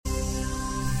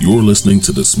You're listening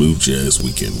to the Smooth Jazz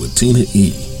Weekend with Tina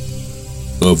E.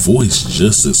 A voice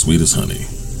just as sweet as honey,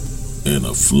 and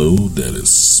a flow that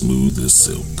is smooth as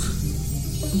silk.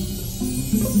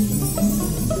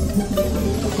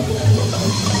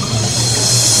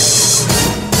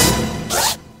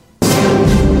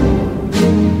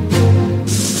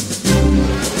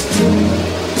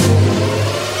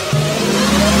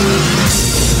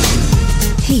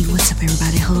 Hey, what's up,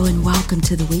 everybody? Hello and welcome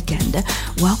to the weekend.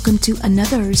 Welcome to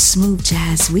another Smooth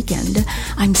Jazz Weekend.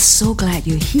 I'm so glad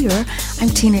you're here. I'm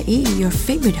Tina E., your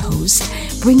favorite host,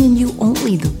 bringing you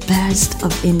only the best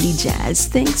of indie jazz.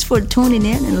 Thanks for tuning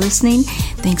in and listening.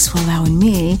 Thanks for allowing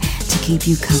me to keep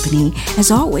you company. As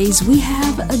always, we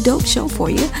have a dope show for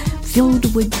you,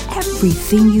 filled with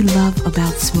everything you love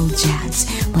about smooth jazz,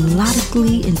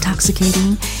 melodically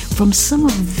intoxicating from some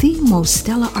of the most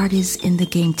stellar artists in the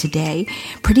game today,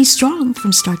 pretty strong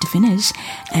from start to finish.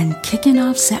 And kicking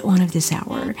off set one of this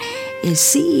hour is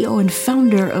CEO and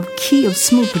founder of Key of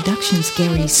Smooth Productions,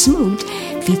 Gary Smoot,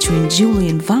 featuring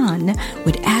Julian Vaughn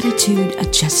with Attitude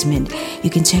Adjustment. You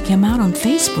can check him out on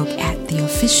Facebook at the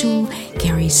official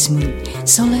Gary Smoot.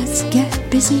 So let's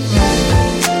get busy.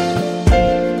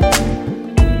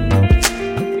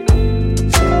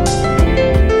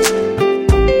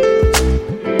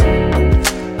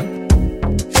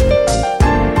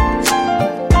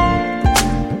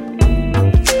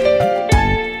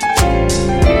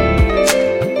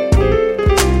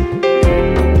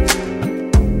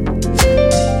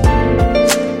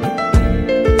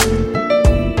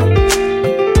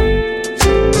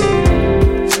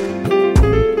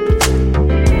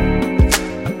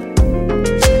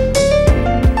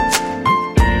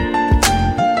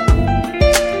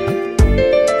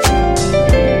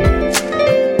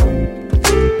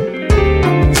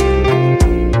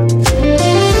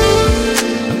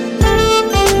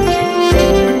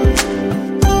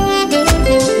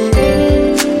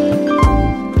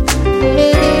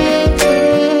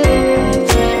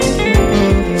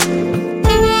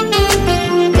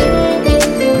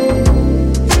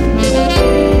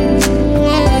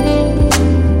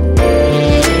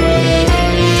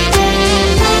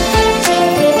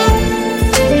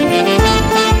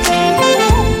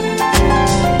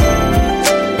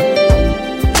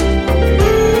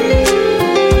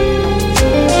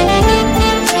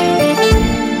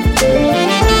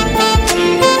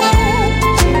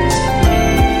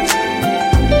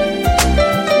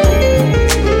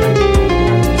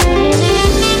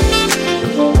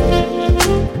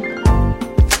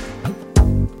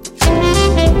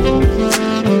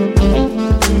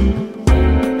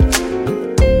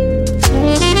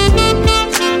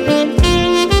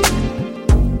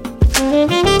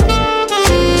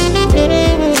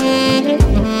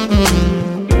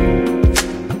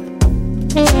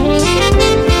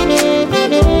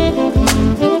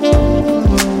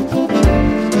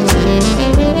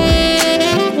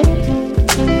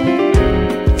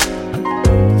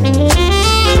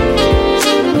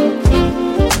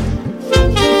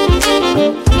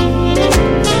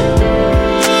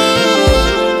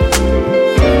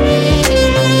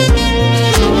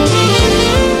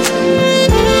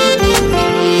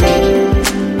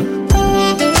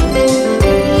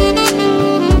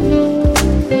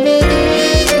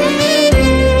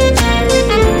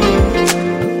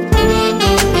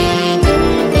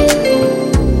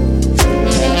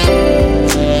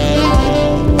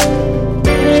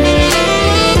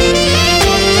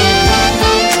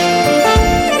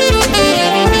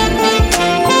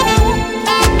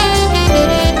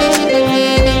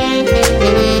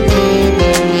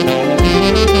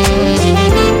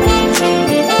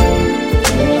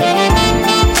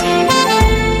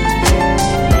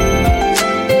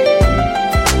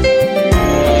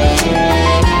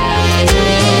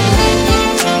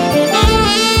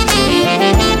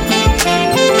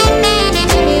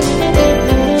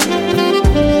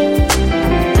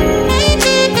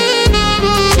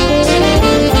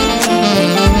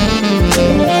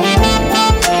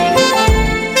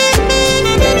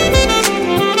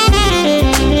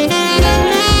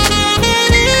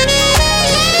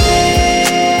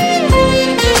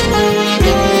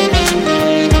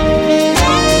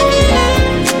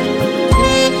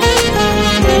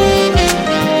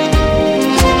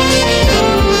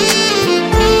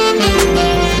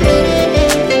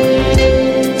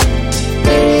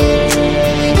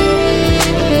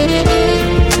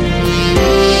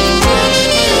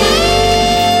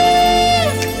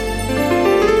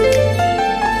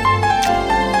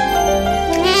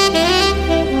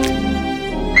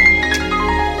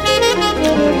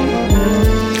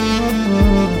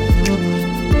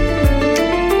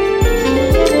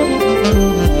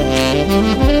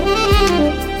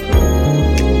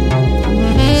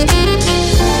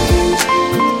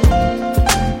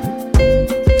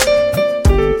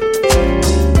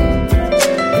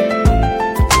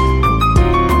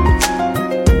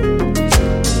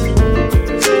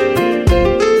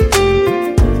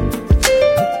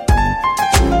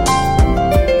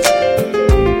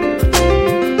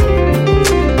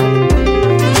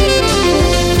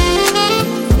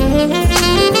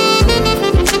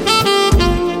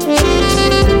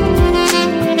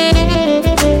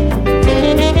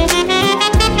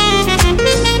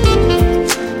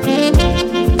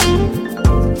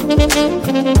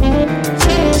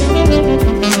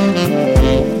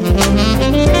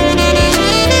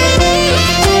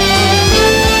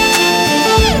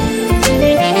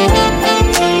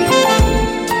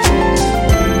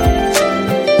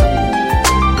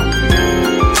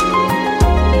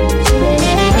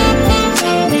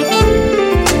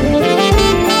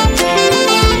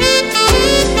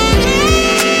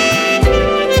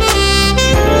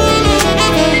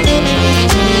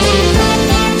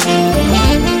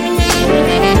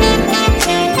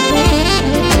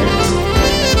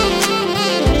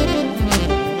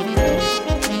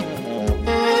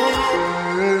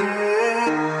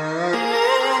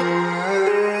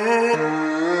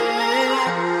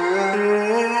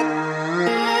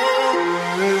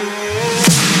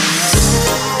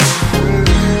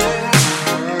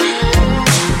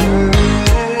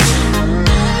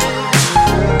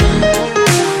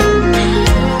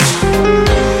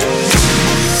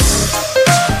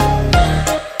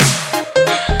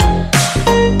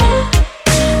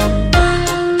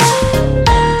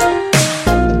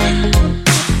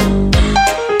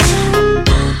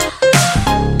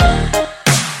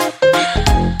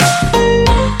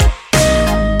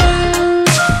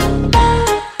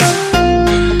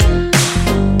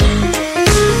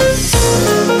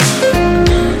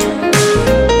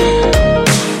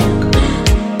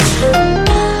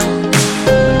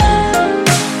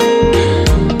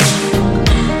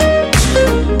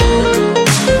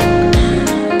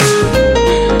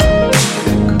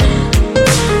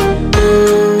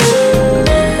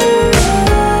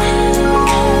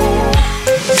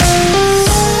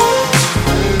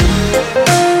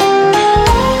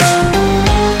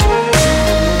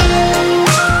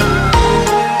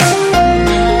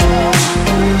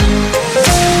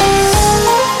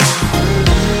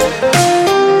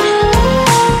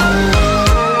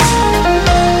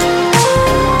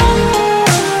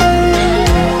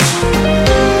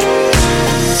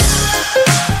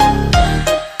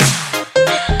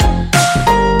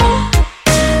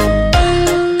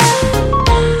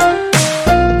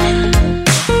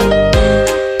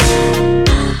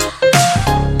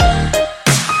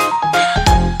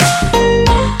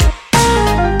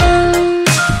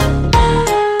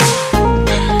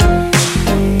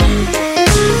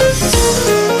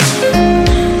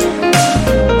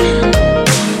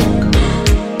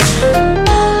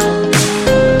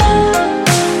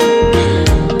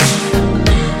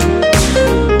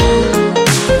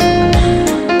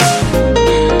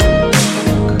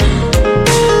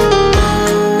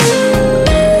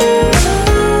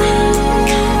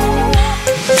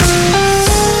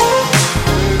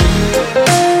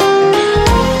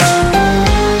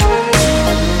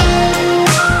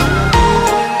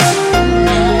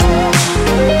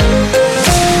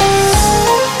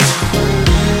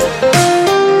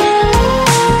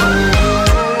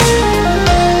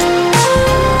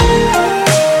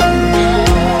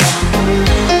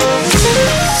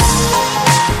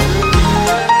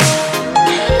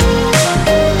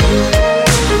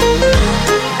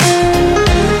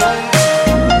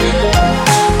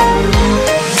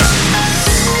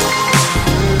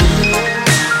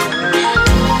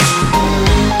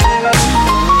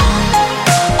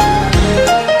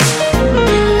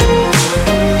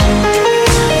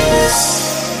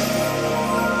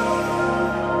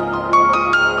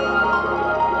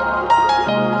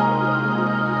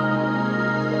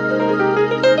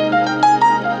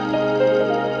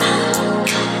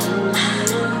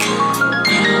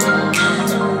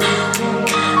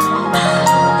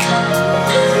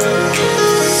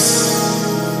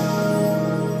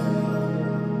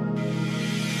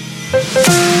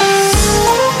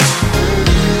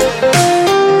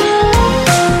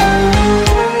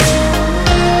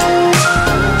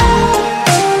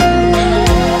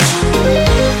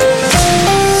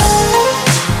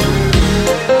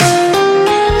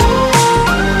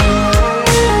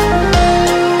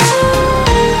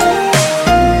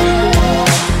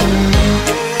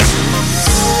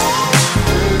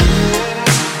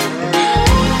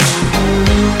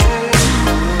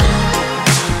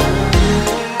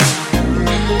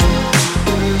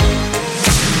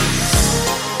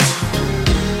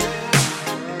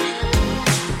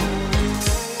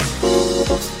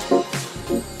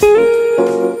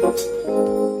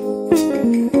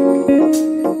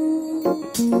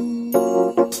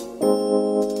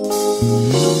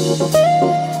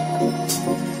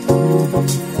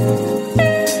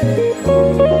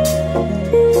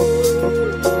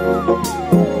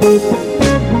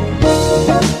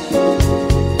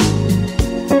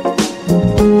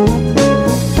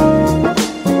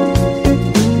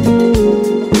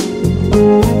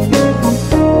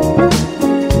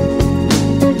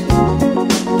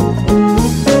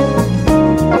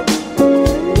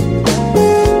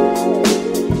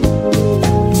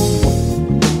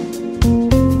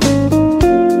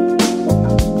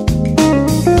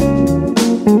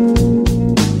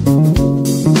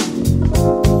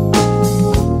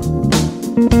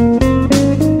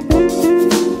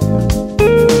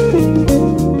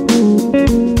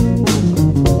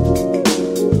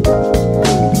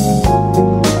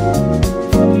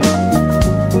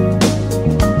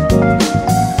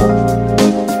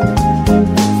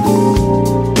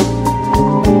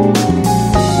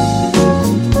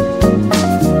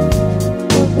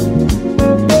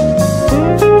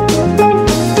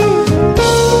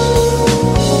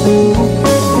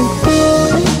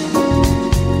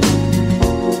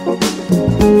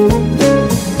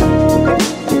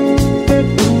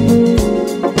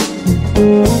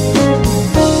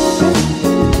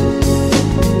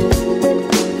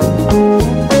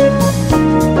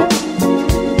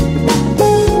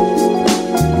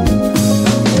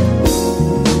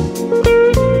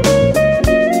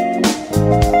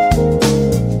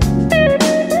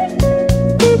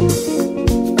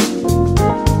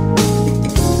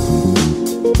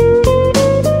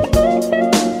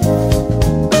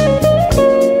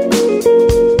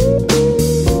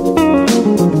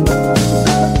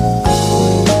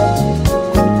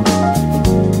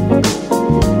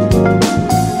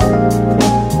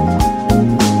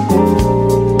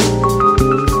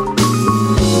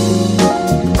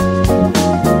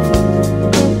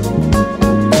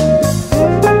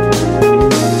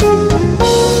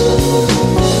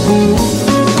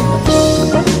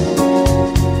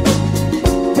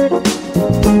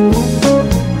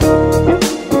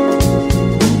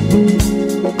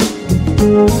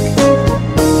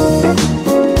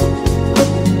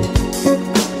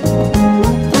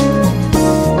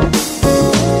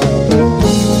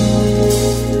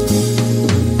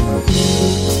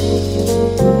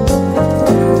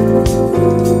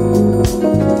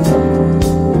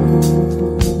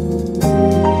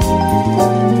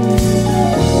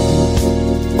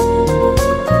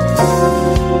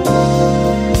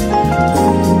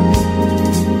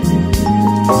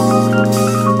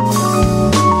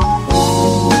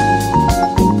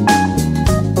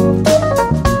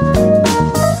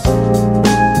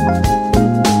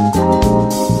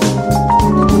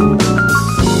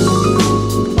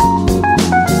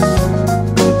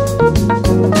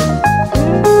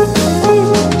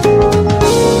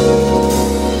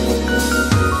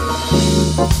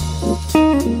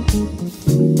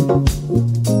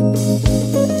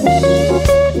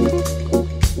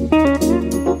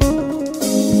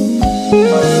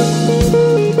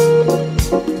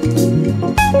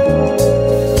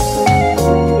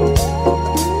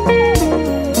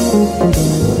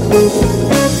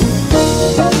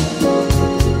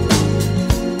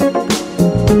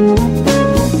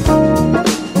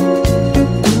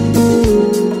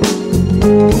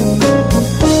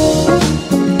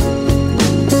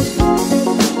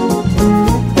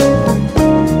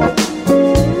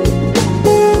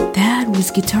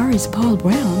 Guitarist Paul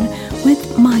Brown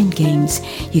with Mind Games.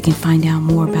 You can find out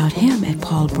more about him at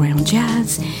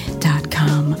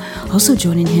paulbrownjazz.com. Also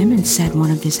joining him in set one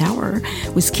of this hour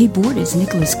was keyboardist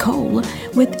Nicholas Cole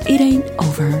with It Ain't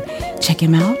Over. Check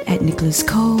him out at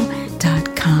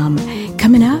nicholascole.com.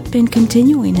 Coming up and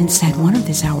continuing in set one of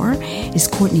this hour is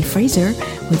Courtney Fraser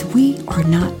with We Are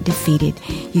Not Defeated.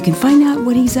 You can find out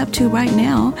what he's up to right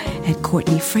now at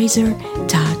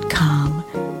courtneyfraser.com.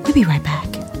 We'll be right back.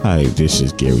 Hi, this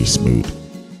is Gary Smoot,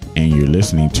 and you're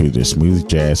listening to the Smooth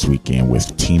Jazz Weekend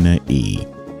with Tina E.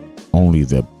 Only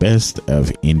the best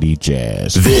of indie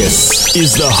jazz. This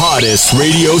is the hottest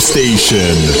radio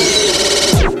station.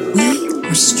 We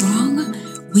are strong,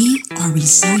 we are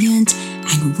resilient,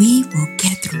 and we will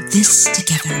get through this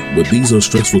together. But these are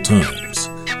stressful times,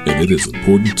 and it is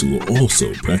important to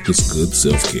also practice good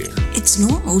self-care. It's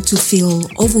normal to feel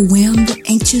overwhelmed,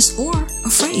 anxious, or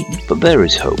afraid. But there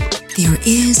is hope. There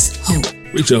is hope.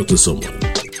 Reach out to someone.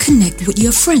 Connect with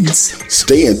your friends.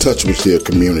 Stay in touch with your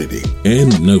community.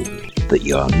 And know that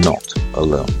you are not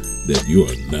alone. That you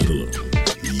are not alone.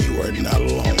 You are not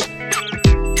alone.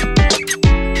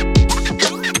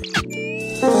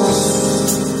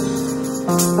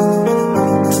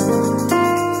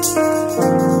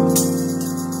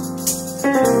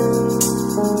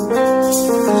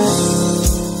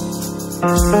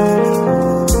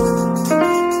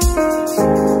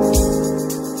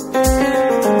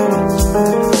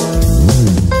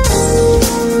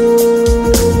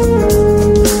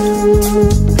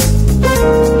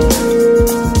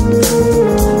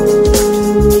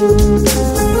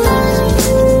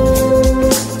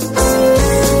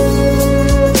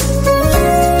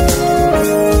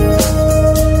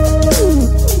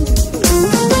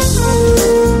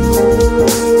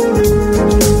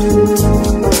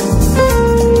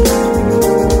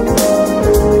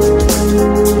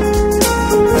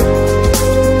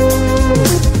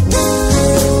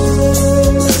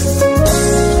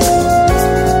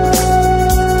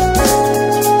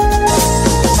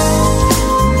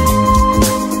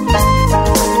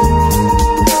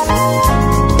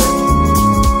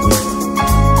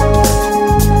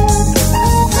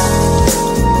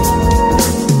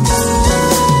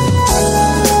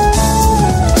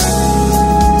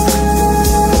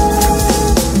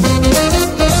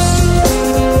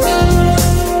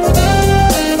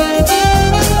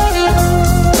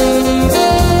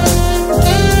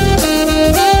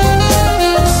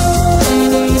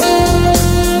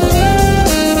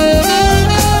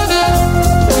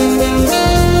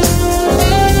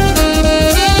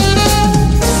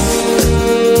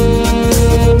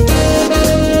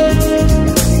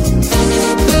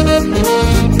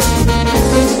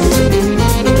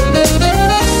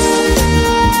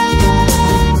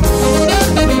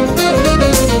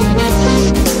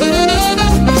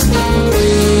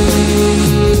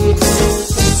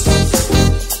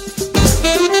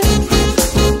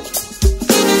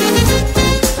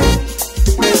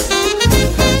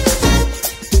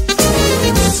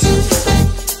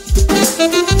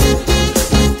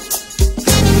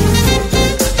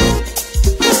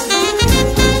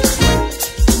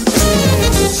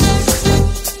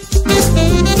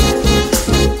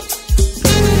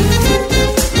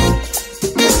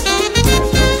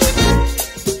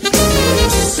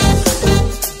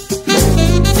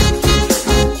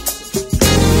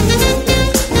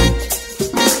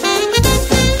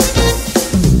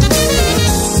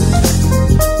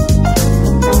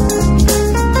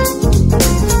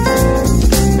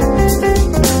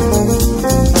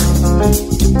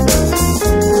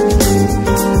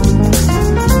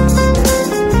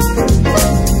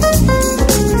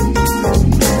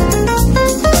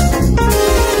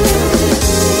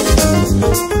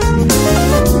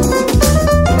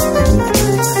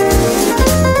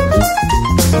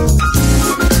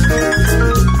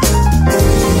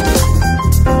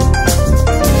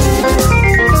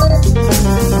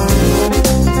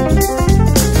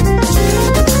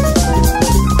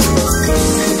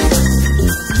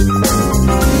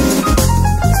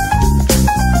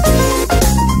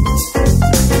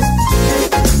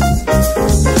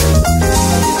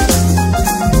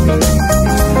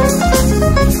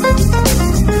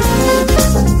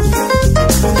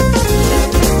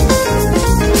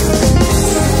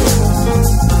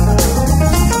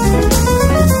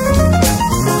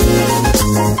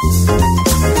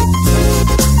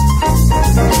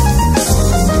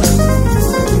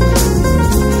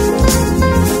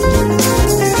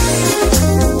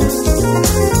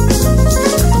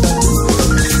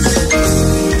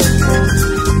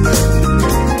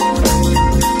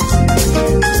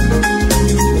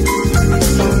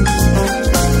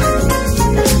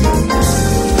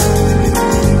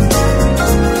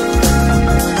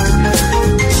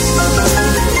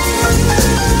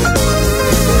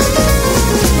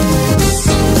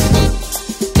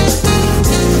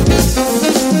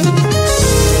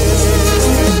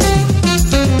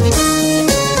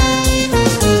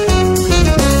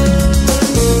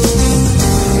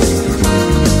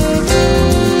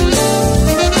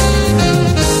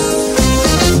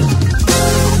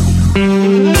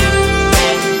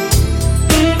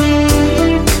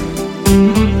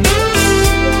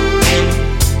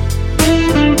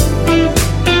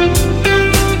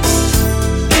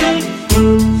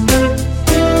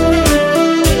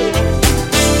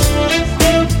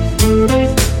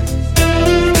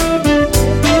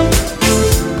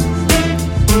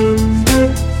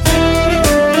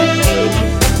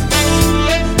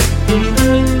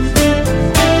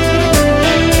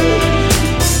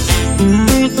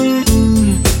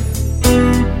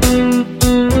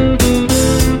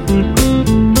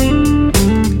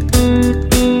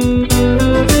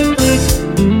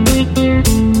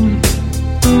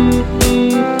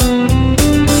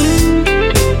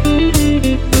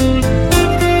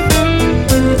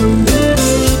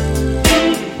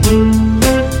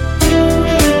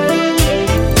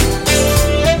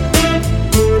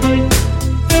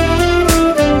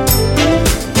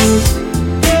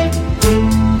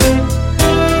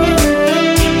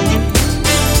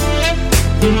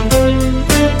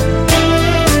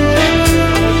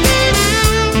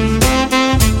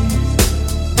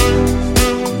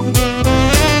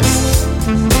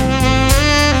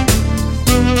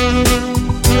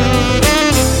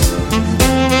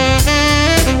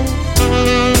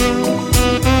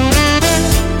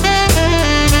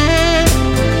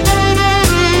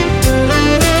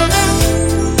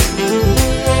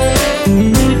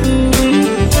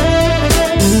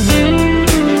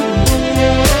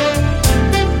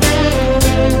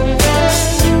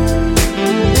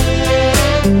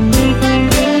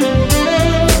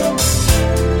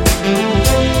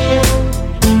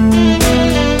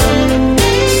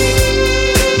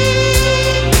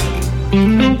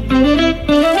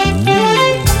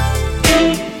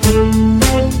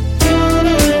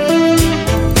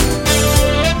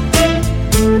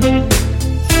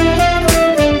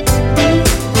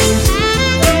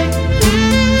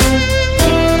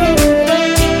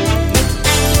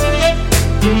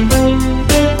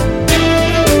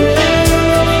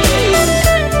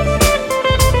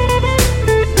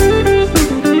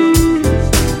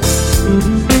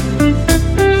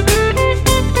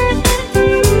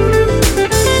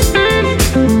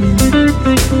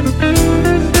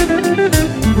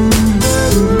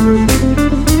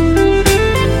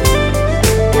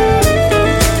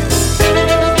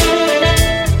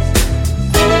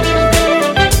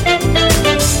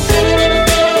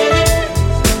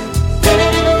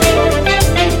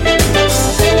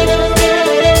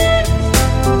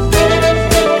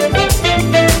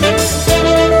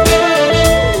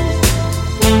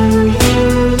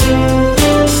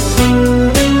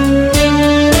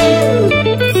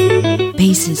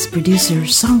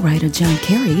 producer-songwriter John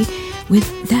Carey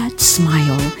with That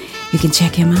Smile. You can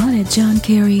check him out at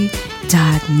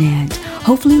johncarey.net.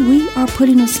 Hopefully we are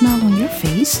putting a smile on your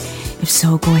face. If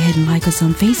so, go ahead and like us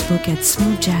on Facebook at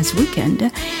Smooth Jazz Weekend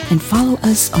and follow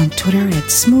us on Twitter at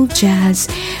Smooth Jazz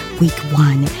Week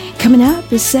 1. Coming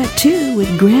up is set 2 with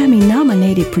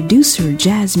Grammy-nominated producer,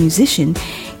 jazz musician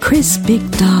Chris Big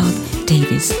Dog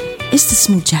Davis. It's the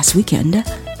Smooth Jazz Weekend.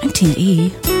 I'm Tina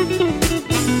E.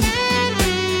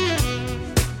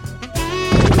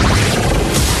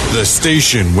 The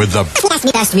station with the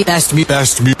best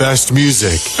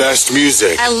music. Best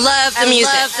music. I love the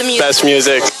music. Best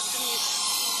music.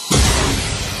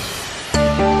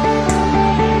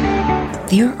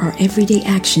 There are everyday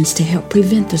actions to help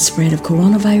prevent the spread of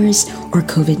coronavirus or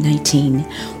COVID-19.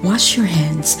 Wash your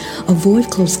hands. Avoid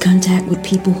close contact with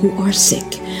people who are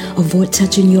sick. Avoid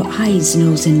touching your eyes,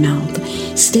 nose, and mouth.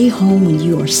 Stay home when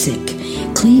you are sick.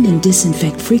 Clean and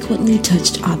disinfect frequently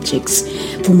touched objects.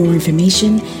 For more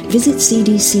information, visit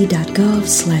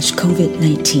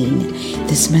cdc.gov/COVID-19.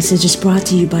 This message is brought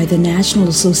to you by the National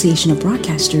Association of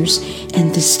Broadcasters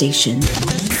and this station.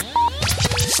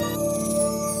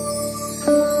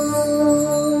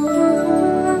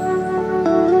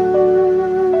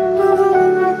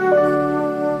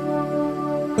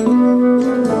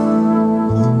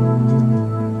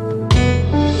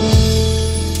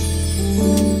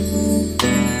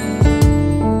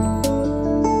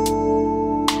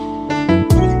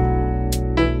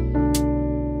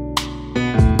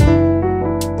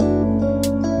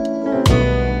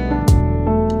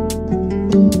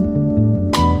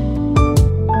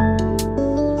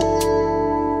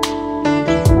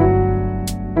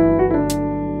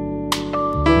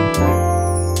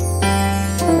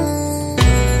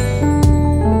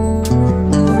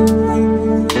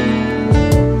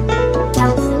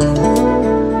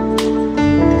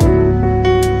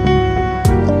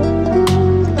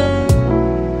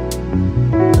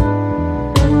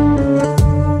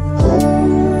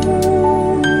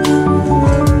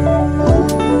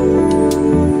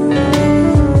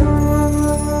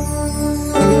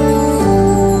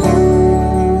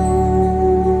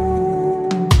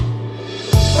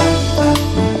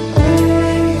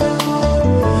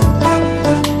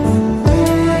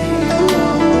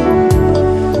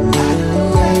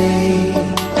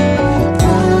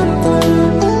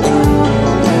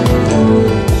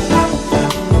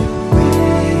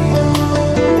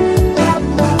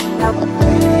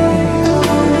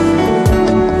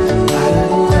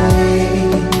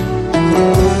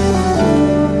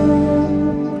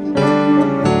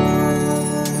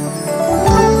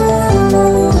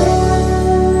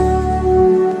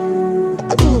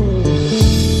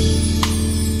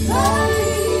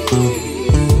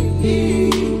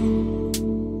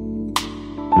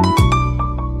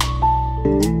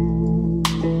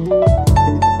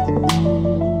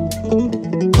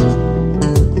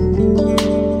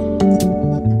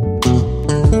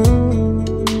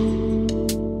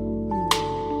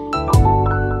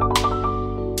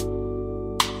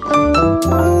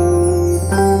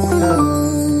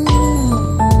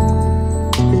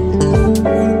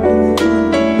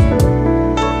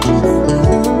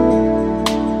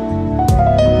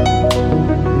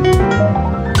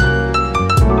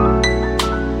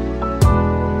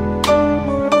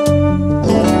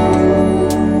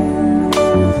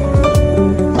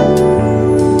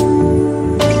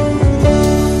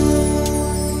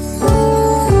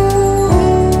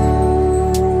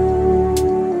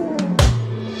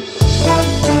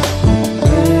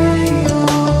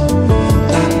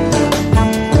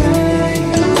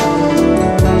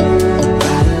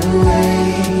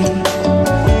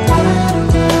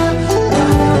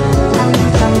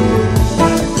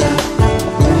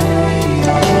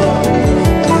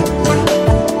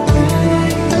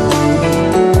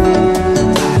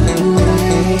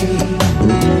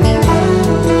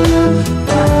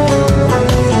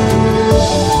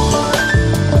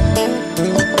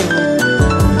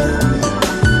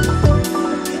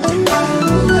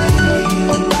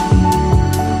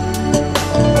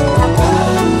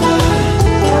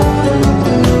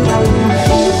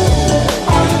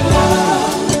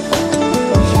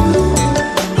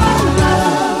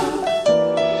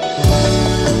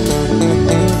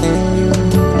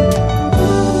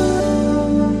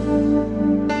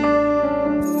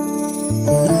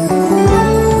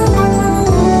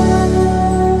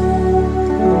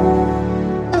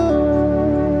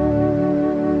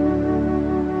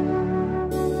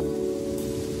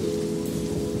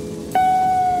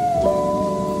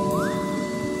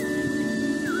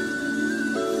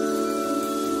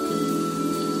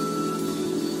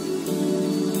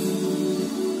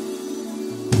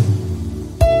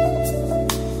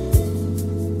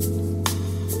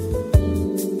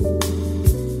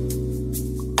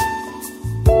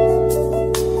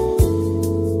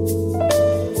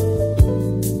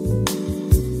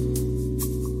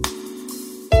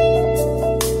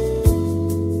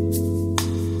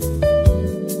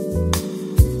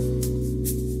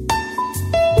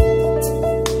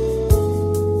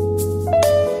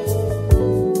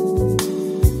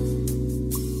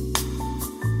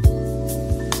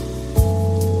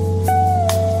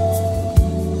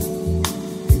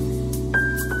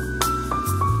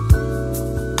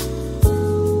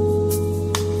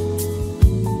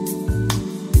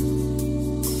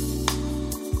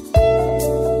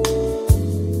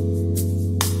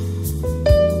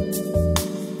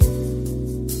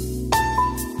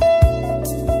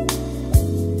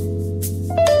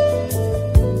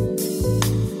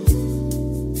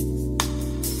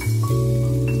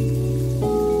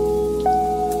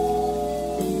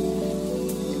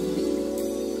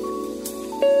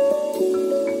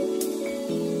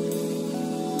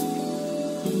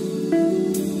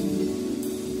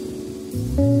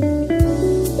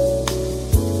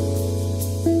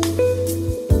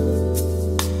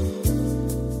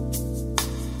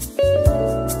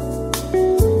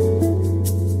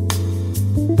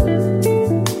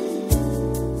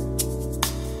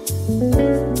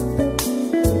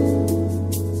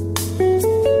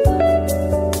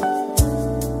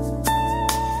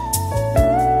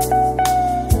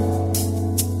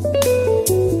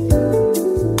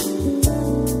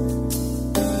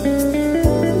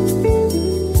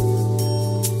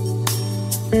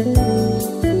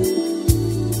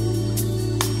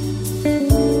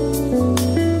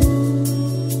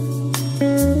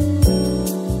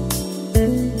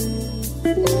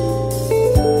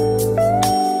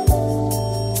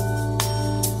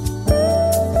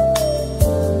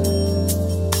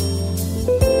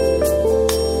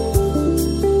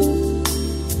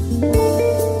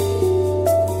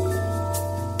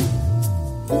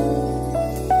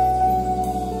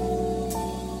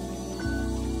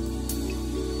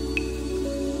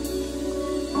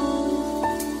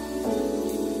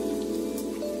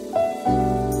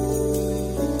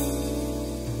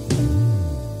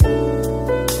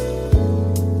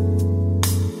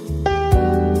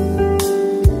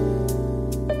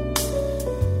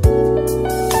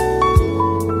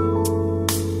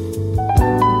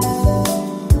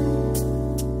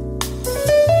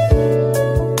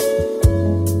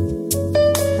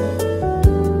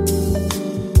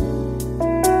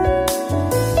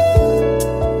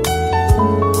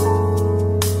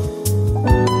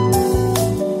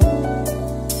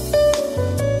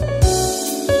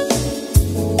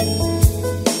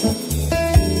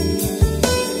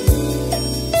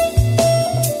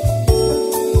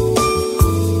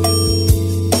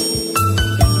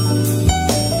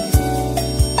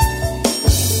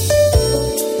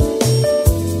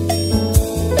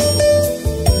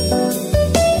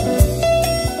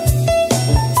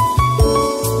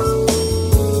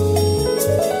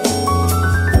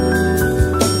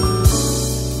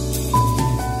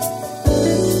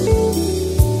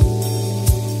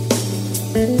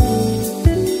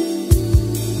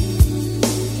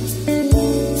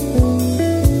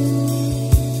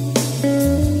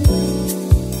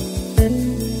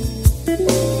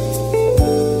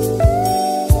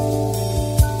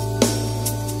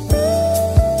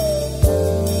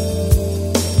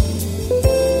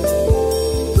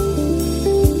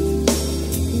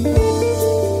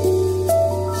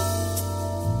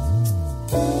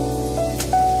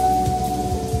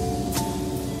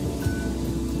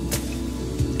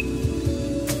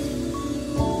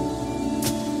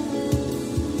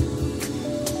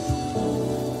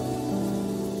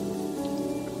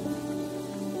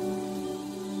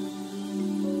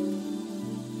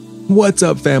 What's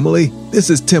up, family? This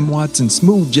is Tim Watson,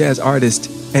 smooth jazz artist,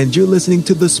 and you're listening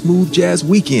to the Smooth Jazz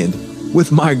Weekend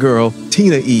with my girl,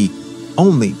 Tina E.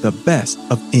 Only the best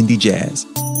of indie jazz.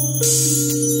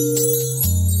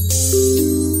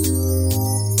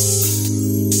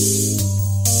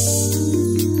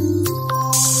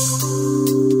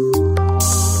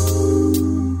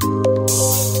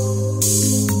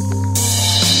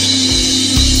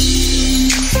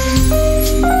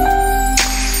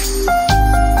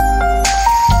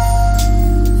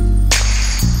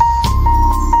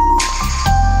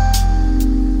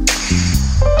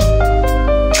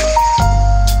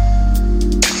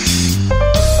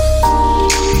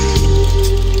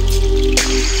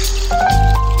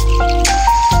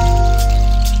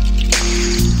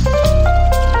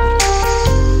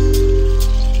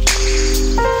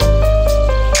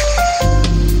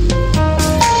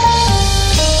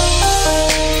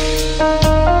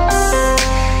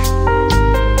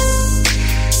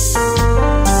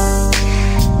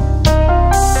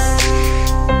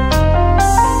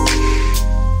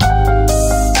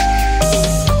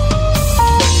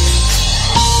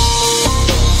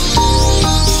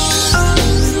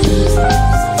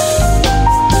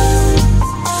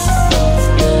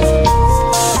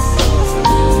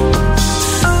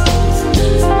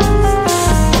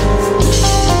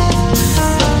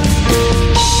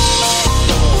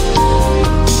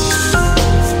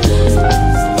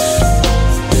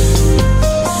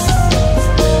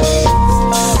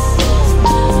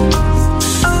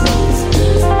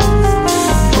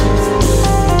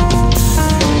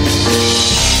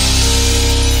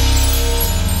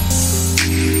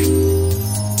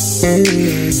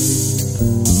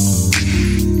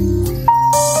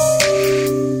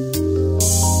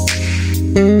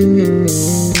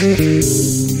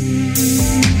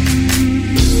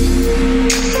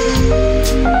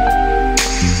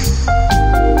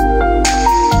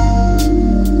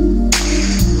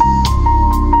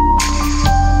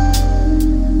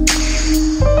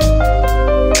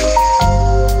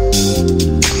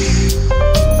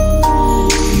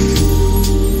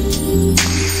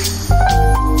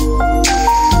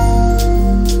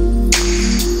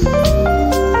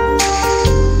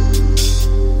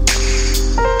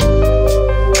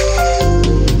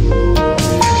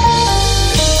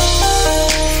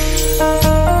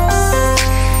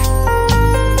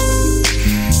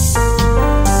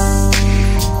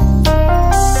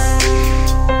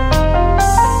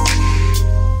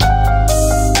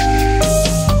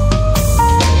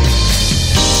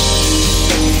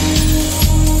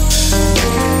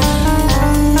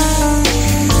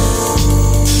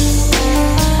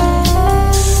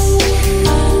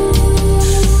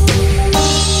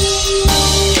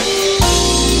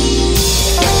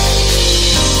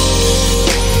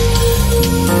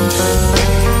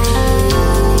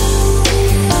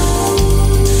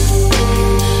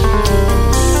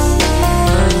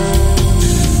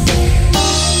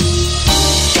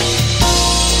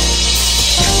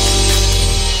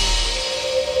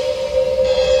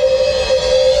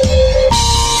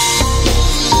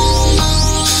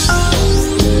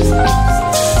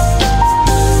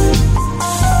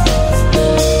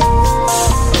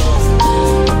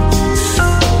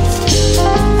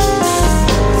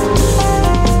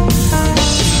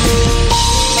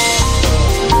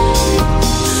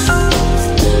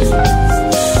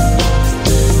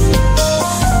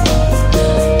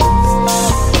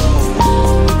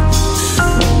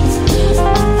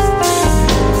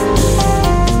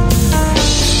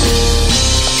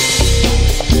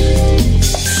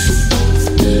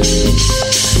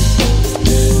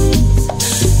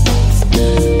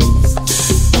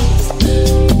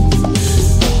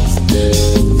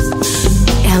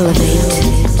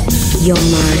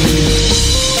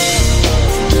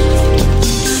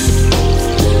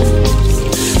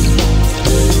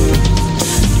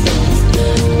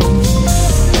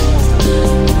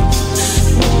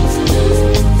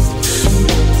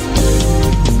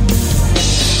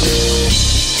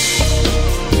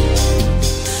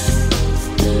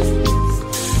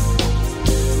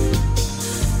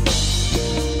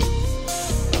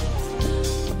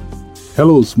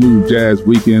 Hello, Smooth Jazz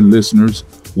Weekend listeners.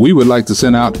 We would like to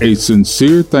send out a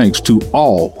sincere thanks to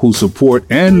all who support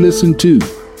and listen to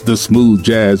the Smooth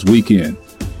Jazz Weekend.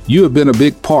 You have been a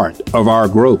big part of our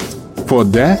growth. For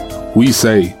that, we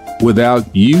say,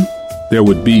 without you, there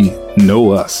would be no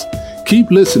us.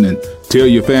 Keep listening. Tell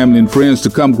your family and friends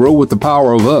to come grow with the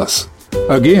power of us.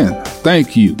 Again,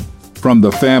 thank you from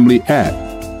the family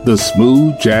at the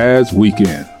Smooth Jazz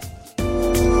Weekend.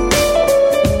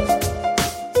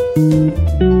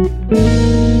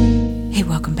 Hey,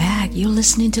 welcome back. You're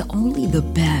listening to only the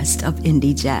best of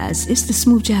indie jazz. It's the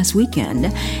Smooth Jazz Weekend,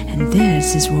 and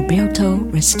this is Roberto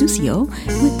Restuccio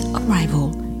with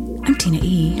Arrival. I'm Tina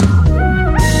E.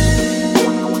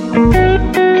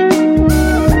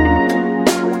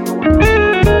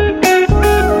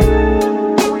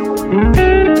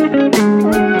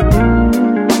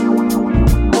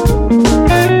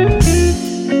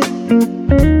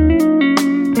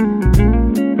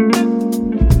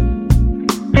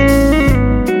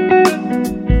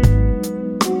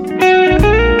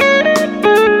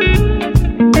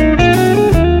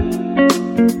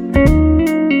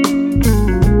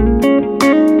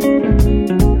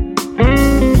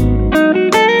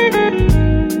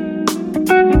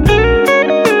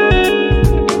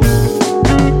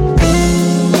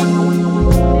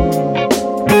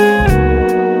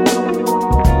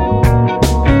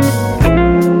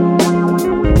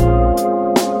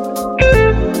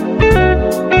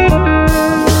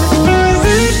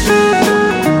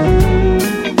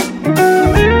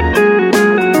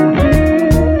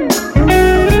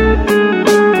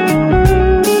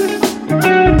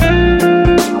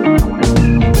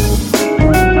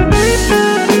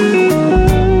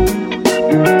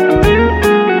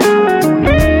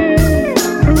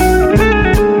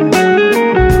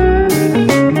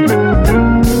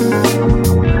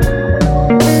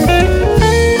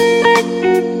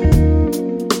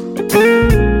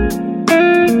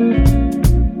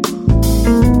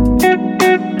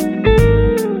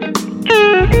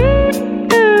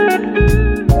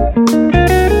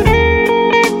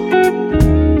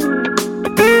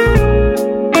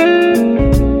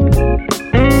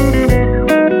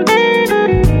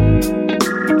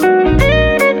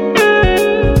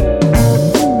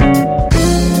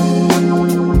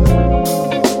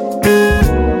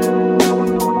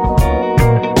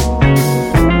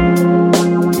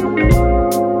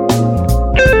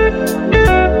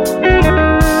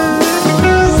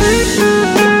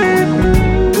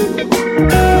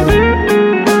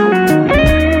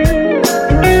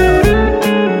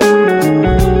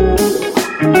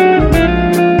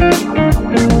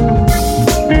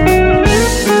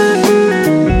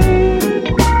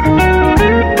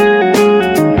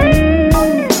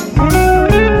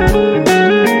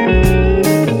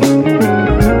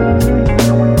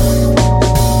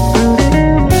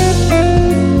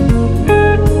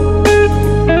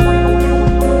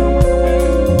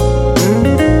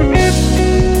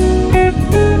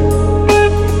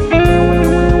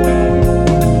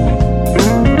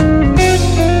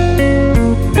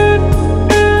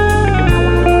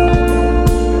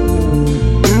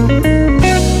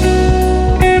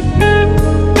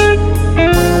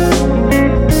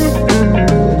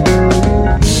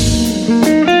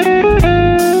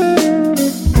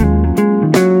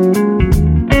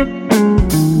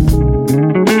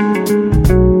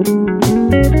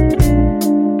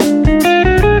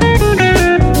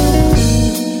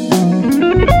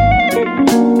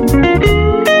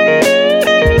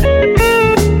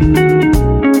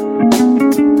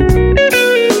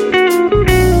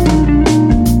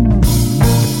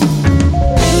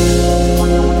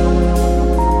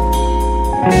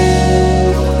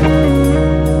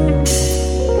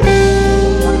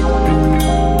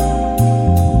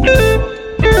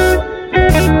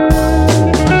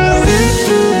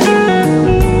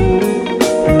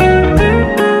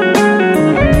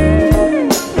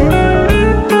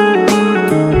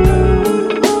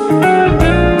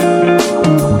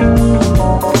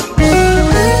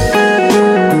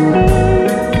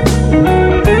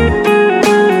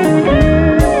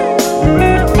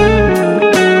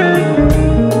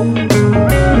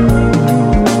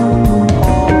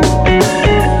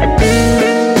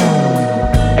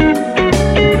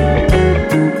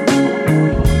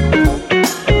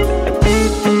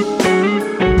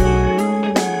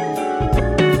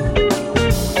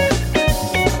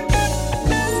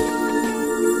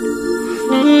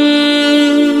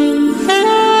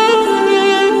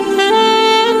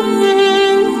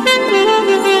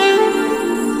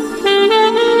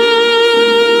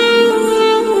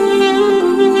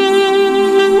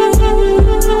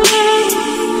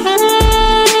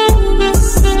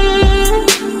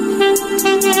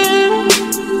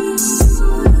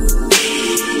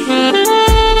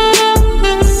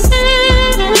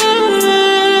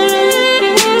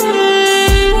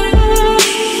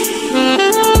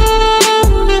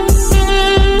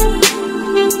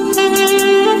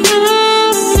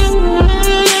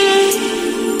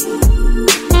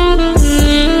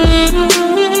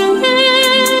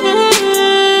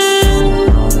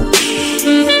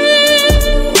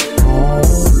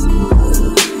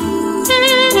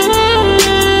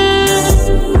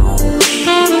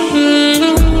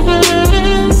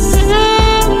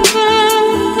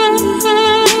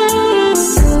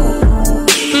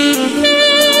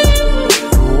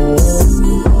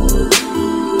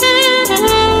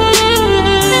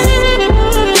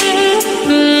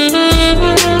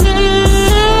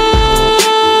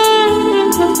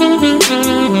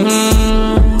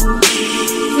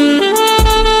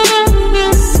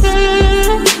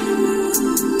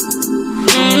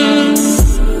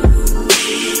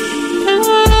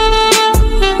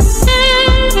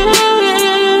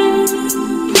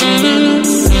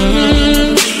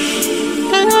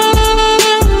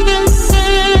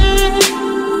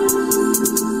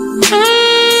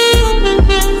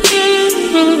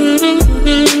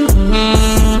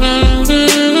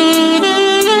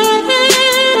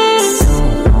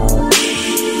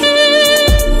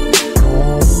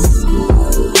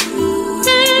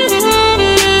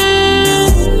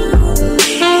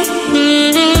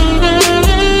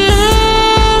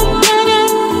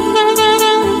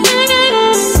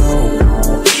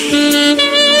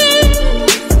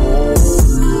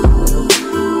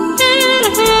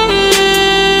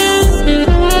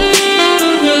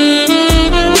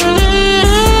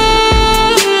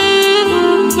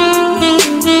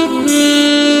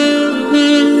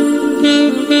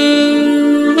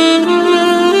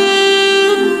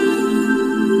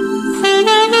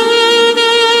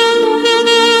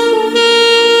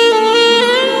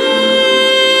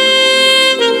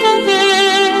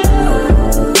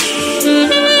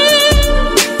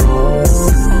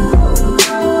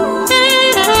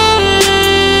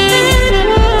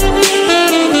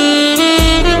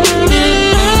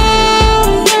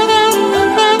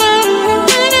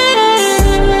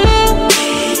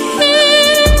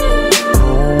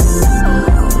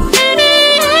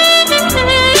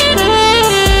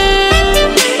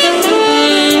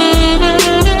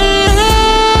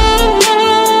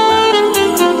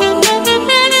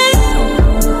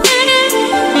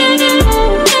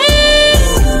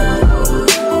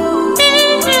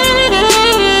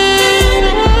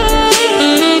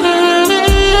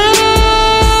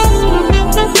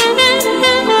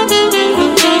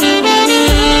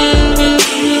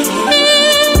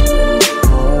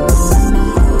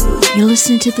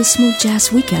 listening to the Smooth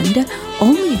Jazz Weekend,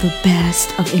 only the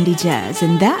best of indie jazz.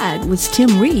 And that was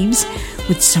Tim Reeves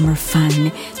with Summer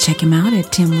Fun. Check him out at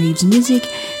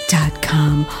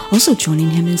timreevesmusic.com. Also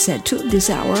joining him in set 2 of this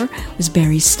hour was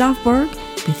Barry Stoffberg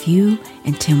with You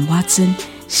and Tim Watson,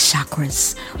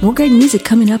 Chakras. More great music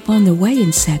coming up on the way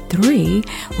in set 3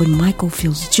 with Michael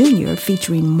Fields Jr.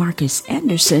 featuring Marcus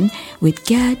Anderson with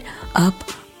Get Up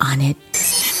On It.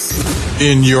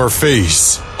 In your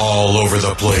face, all over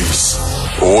the place.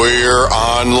 We're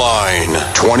online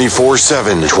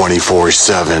 24/7.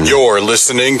 24/7. You're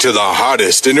listening to the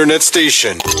hottest internet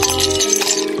station.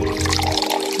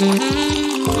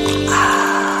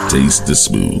 Taste the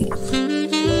smooth.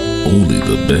 Only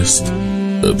the best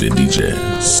of indie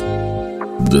jazz.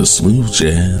 The Smooth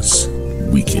Jazz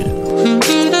Weekend.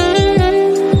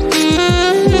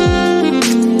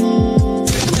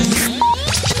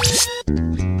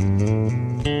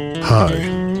 Hi,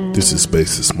 this is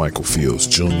bassist Michael Fields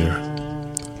Jr.,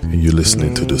 and you're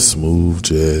listening to the Smooth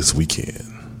Jazz Weekend.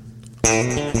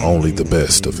 Only the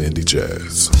best of indie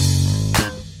jazz.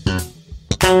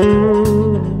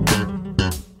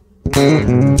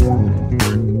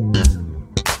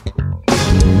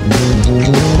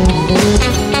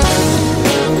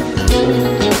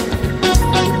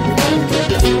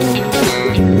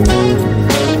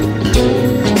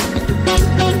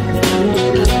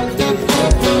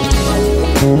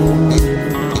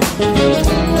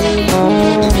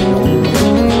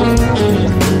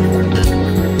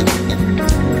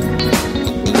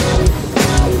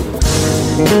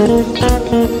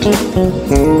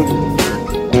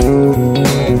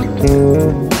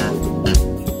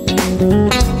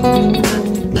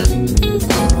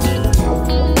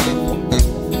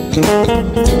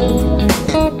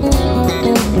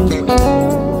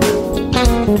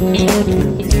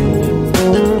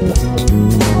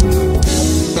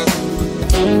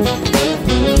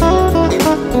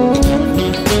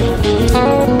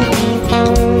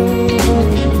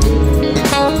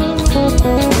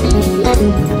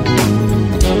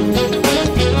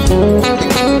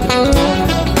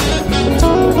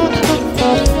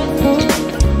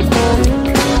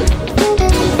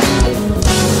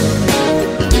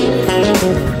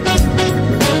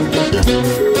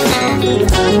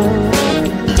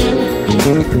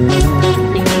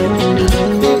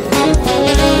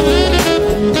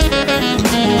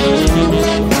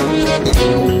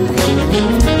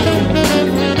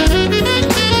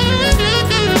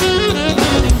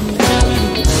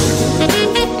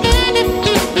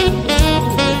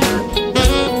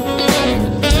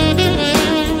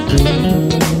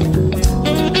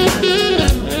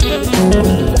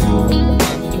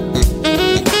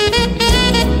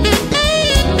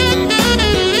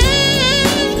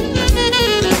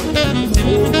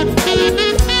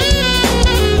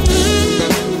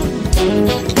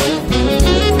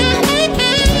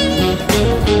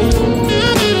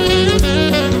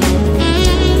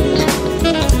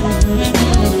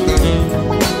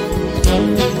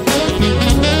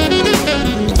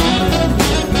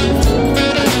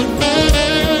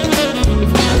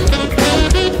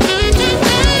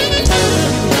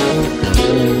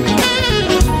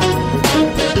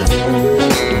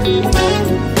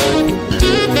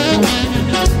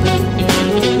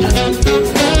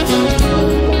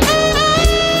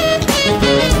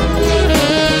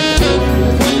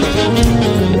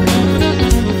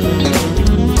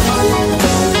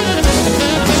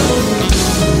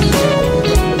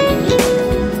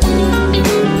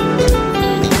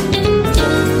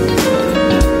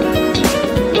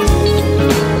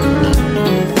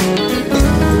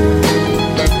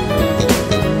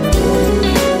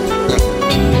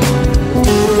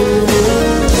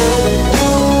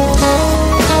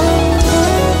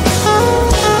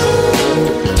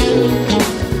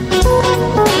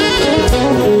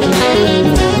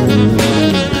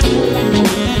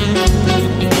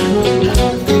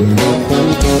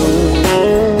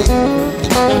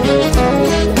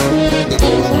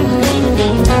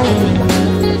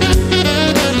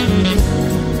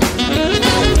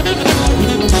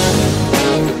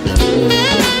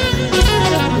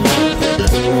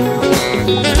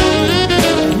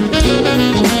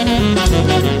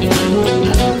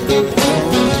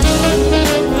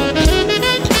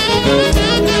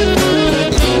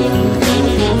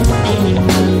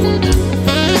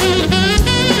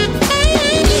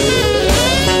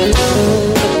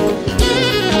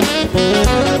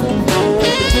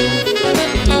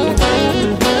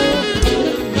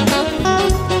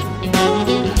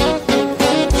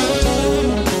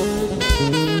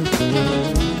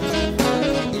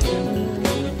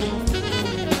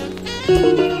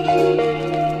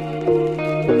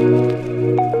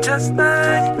 just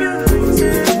like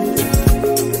music.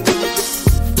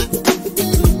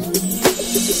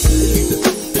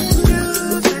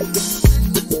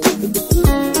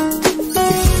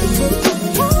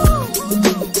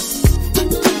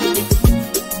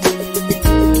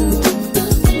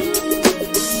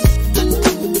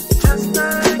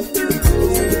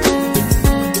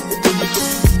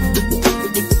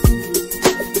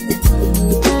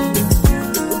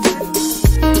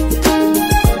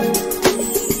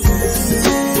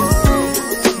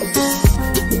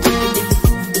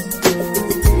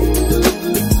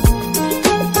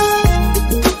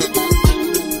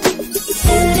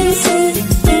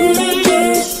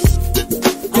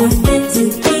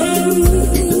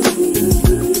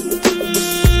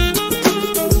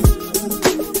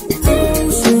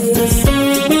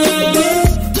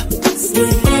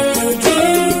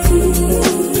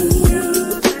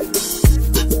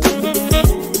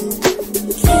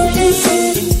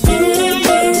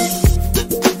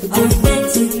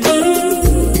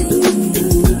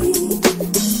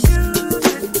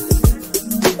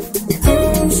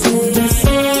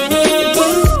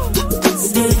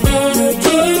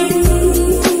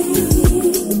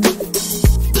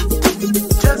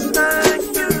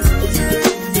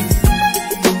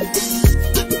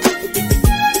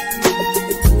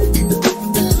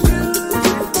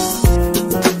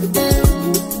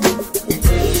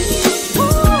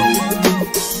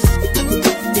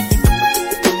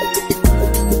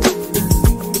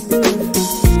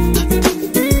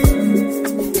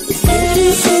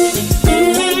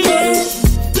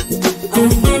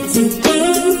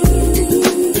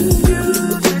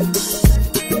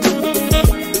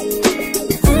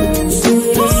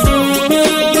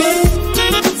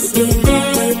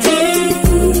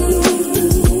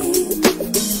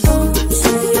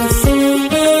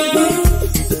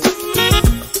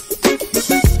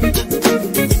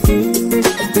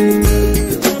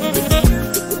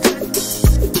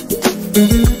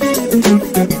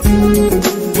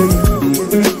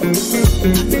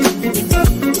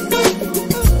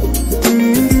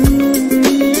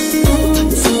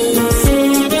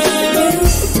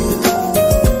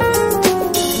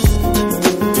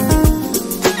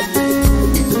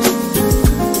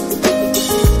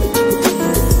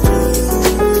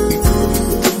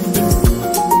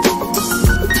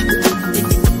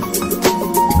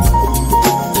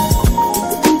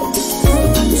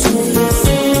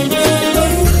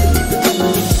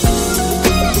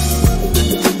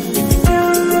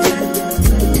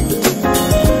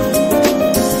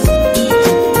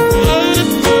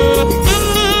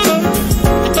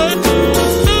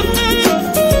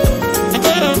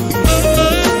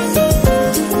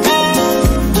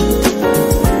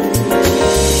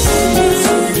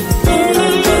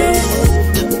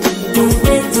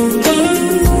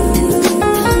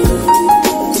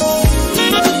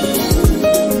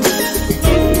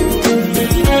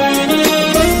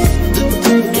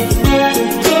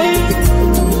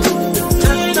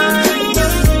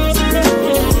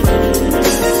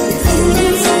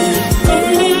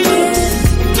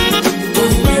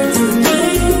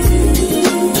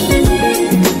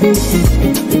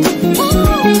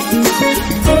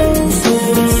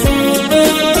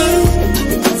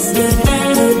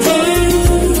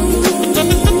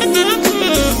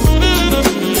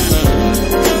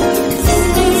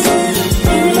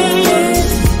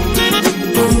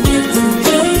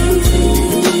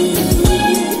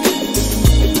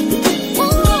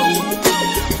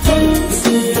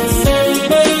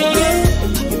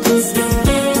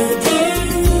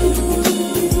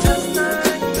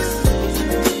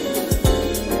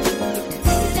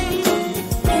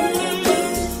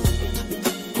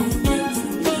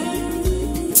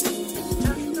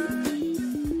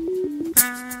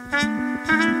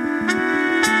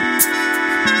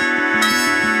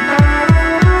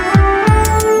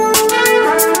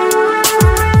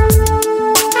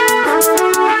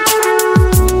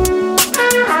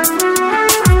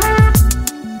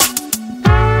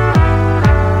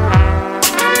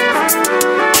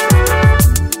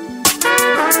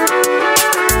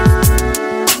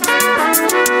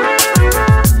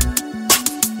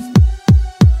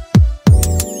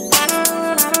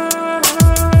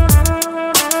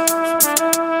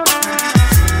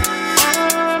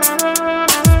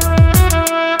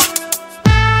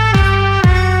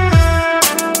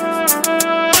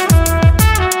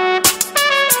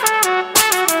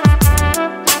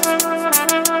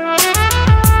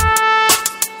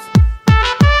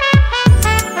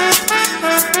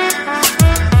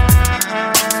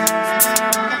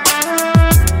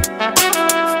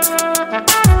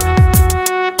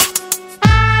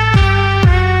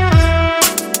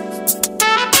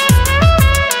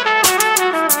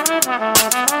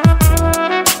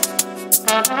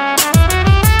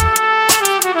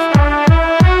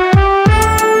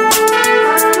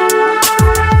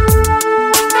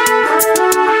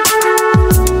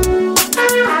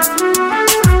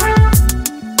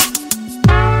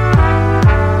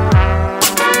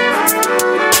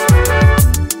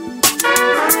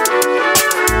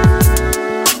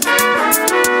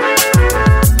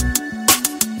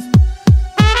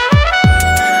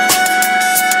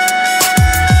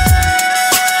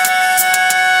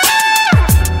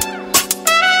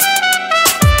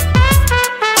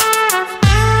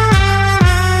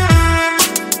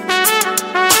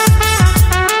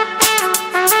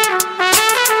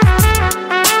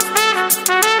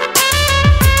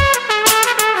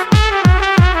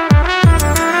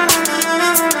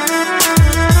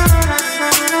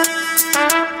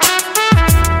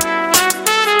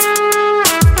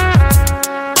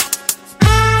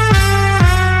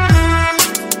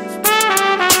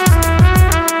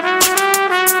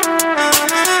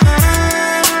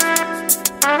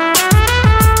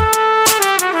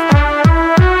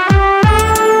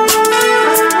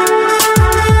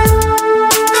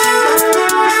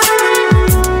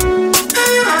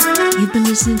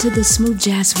 listening to the Smooth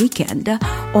Jazz Weekend,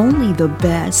 only the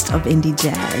best of indie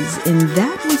jazz. And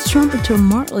that was trumpeter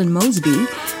Marlon Mosby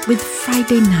with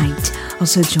Friday Night.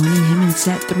 Also joining him in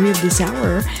set 3 of this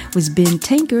hour was Ben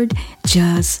Tankard,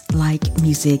 Just Like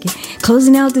Music.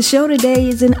 Closing out the show today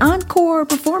is an encore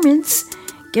performance.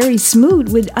 Gary Smoot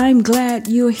with I'm Glad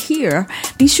You're Here.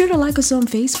 Be sure to like us on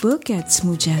Facebook at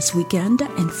Smooth Jazz Weekend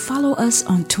and follow us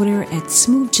on Twitter at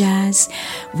Smooth Jazz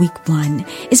Week 1.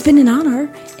 It's been an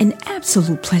honor, an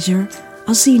absolute pleasure.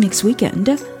 I'll see you next weekend.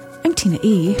 I'm Tina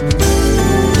E.